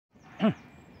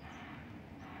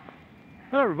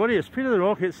Hello everybody, it's Peter the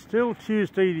Rock. It's still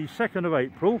Tuesday the 2nd of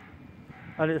April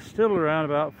and it's still around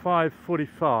about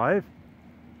 5:45.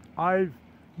 I've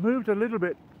moved a little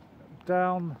bit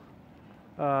down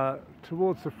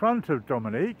towards the front of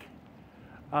Dominique,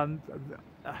 and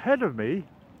ahead of me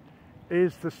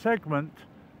is the segment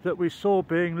that we saw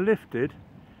being lifted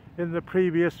in the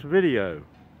previous video.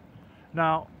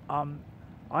 Now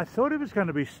I thought it was going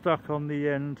to be stuck on the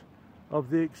end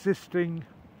of the existing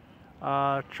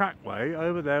trackway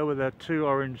over there with their two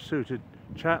orange suited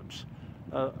chaps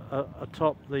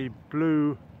atop the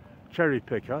blue cherry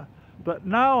picker, but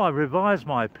now I revised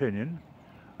my opinion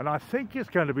and I think it's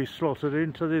going to be slotted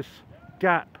into this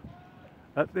gap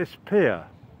at this pier.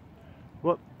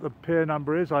 What the pier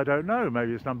number is, I don't know.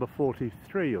 Maybe it's number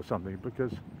 43 or something,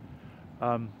 because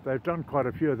they've done quite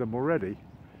a few of them already.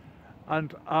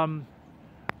 And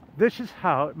this is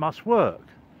how it must work,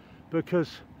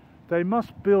 because they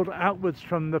must build outwards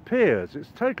from the piers.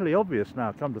 It's totally obvious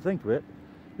now, come to think of it.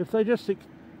 If they just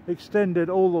extended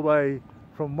all the way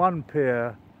from one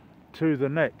pier to the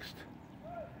next,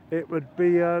 it would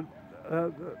be the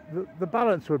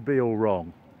balance would be all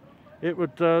wrong. It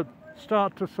would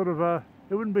start to sort of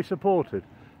it wouldn't be supported.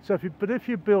 So if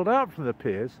you build out from the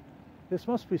piers, this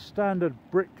must be standard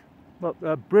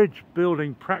bridge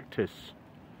building practice.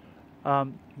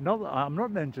 I'm not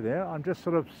an engineer. I'm just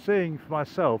sort of seeing for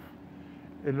myself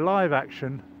in live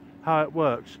action how it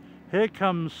works. Here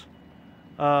comes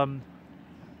a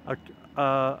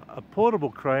portable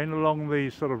crane along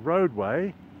the sort of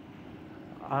roadway.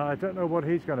 I don't know what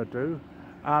he's going to do.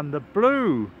 And the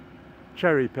blue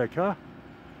cherry picker,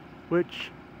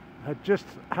 which had just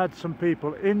had some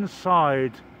people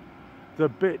inside the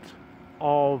bit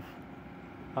of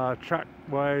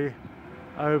trackway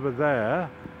over there,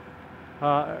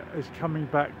 is coming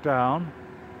back down.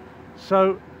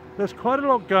 So there's quite a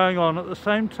lot going on at the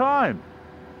same time.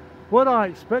 What I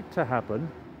expect to happen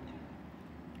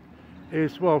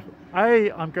is, well,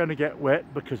 A, I'm going to get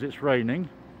wet because it's raining.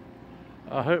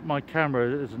 I hope my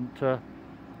camera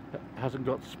hasn't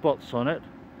got spots on it.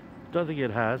 Don't think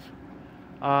it has.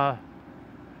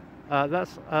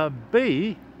 That's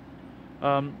B,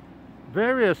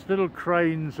 various little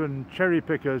cranes and cherry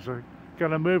pickers are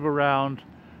going to move around,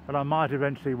 and I might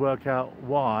eventually work out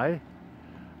why.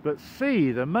 But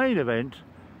C, the main event,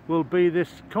 will be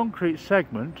this concrete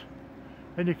segment,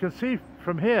 and you can see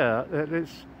from here that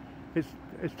it's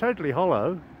totally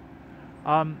hollow.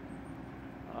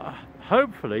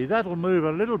 Hopefully that'll move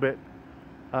a little bit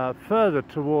further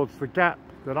towards the gap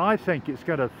that I think it's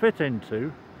going to fit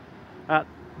into at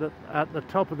the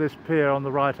top of this pier on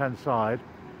the right hand side.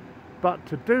 But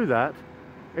to do that,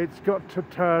 it's got to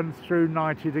turn through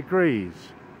 90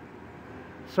 degrees.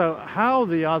 So how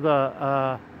the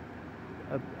other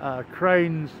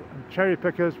cranes and cherry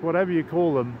pickers, whatever you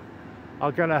call them,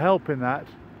 are going to help in that,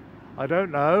 I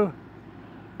don't know.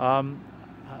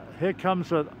 Here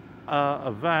comes a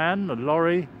van, a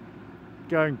lorry,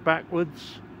 going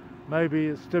backwards. Maybe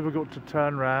it's difficult to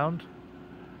turn round.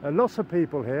 Lots of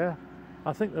people here.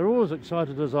 I think they're all as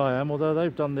excited as I am, although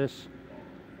they've done this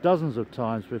dozens of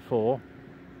times before.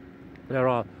 There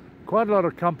are quite a lot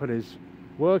of companies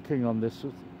working on this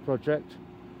project,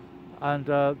 and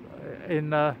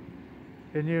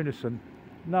in unison.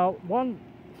 Now, one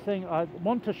thing I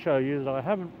want to show you that I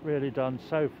haven't really done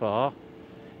so far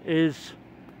is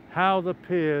how the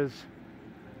piers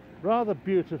rather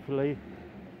beautifully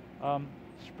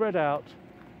spread out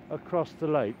across the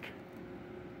lake.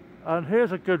 And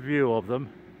here's a good view of them,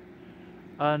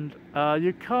 and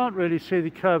you can't really see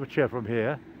the curvature from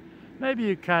here. Maybe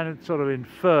you can sort of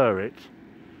infer it,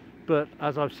 but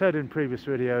as I've said in previous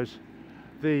videos,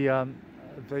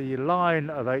 the line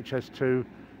of HS2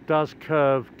 does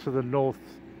curve to the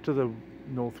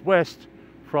northwest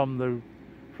from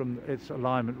its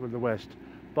alignment with the west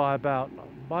by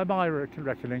my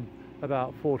reckoning,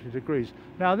 about 40 degrees.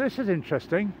 Now this is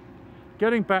interesting.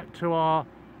 Getting back to our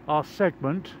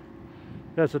segment,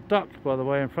 there's a duck, by the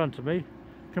way, in front of me,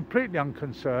 completely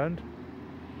unconcerned,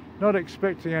 not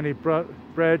expecting any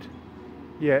bread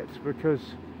yet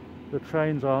because the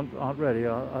trains aren't ready.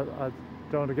 I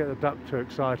don't want to get the duck too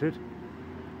excited.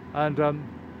 And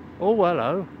oh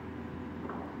hello,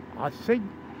 I think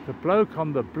the bloke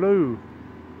on the blue,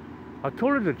 I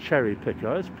call it a cherry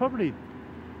picker, it's probably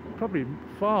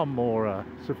far more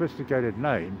sophisticated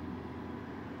name.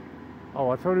 Oh,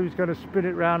 I thought he was going to spin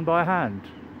it round by hand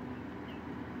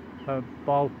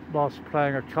whilst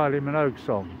playing a Kylie Minogue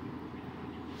song.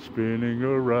 Spinning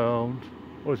around,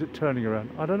 or is it turning around?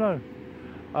 I don't know.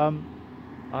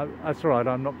 That's all right,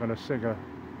 I'm not going to sing a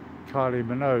Kylie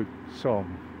Minogue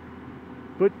song.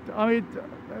 But I mean,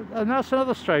 and that's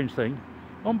another strange thing.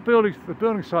 On the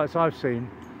building sites I've seen,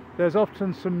 there's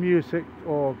often some music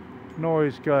or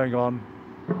noise going on,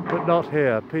 but not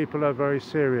here. People are very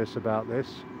serious about this.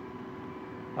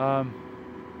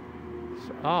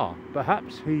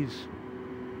 Perhaps the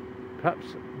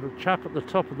chap at the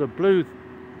top of the blue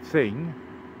thing,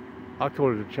 I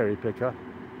call it a cherry picker,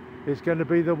 is going to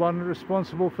be the one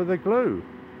responsible for the glue.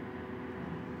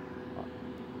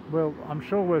 Well, I'm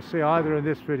sure we'll see either in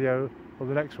this video or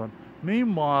the next one.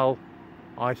 Meanwhile,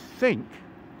 I think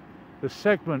the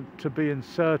segment to be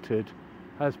inserted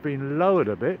has been lowered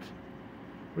a bit,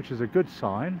 which is a good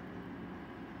sign.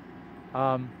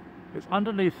 It's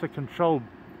underneath the control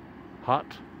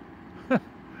hut,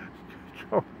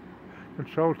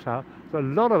 control tower. There's a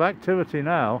lot of activity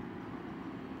now,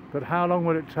 but how long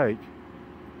will it take?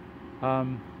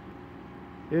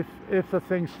 If the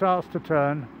thing starts to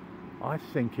turn, I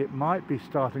think it might be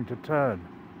starting to turn.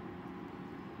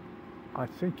 I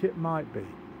think it might be.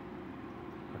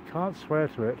 I can't swear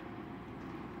to it.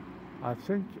 I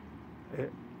think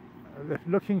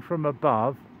looking from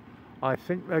above, I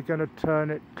think they're going to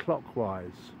turn it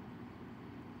clockwise.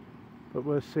 But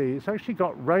we'll see. It's actually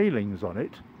got railings on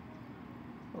it,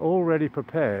 already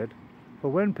prepared for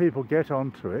when people get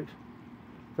onto it,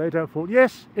 they don't fall.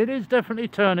 Yes, it is definitely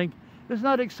turning. Isn't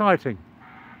that exciting?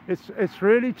 It's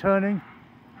really turning.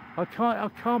 I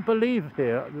can't believe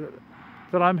here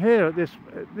that I'm here at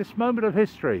this moment of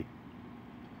history.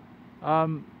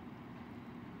 Isn't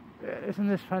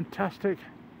this fantastic?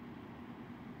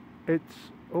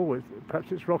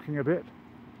 Perhaps it's rocking a bit.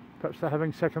 Perhaps they're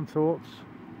having second thoughts.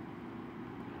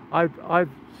 I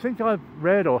think I've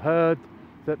read or heard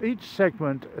that each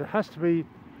segment has to be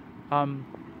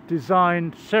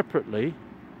designed separately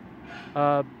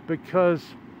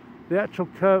because the actual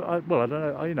curve, well, I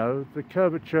don't know, the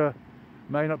curvature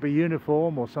may not be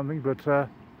uniform or something, but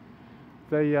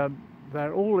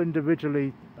they're all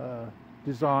individually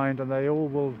designed, and they all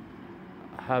will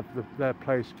have their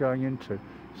place going into.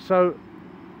 So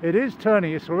it is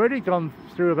turning. It's already gone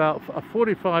through about a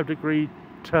 45-degree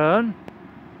turn.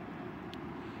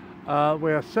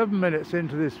 We are 7 minutes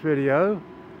into this video.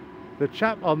 The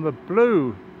chap on the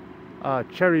blue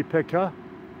cherry picker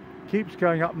keeps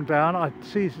going up and down. I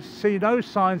see no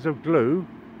signs of glue,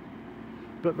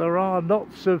 but there are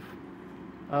lots of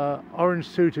orange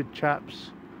suited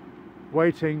chaps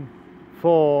waiting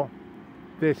for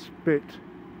this bit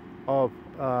of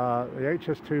the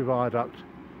HS2 viaduct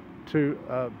to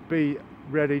be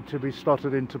ready to be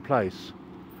slotted into place.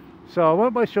 So I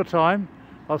won't waste your time.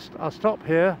 I'll stop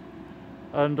here,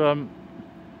 and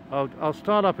I'll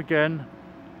start up again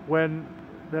when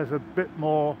there's a bit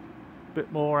more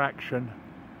action.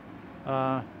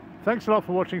 Thanks a lot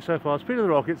for watching so far. Speed of the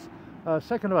Rockets,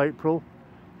 2nd of April,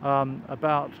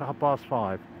 about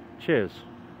 5:30. Cheers.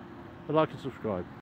 Like and subscribe.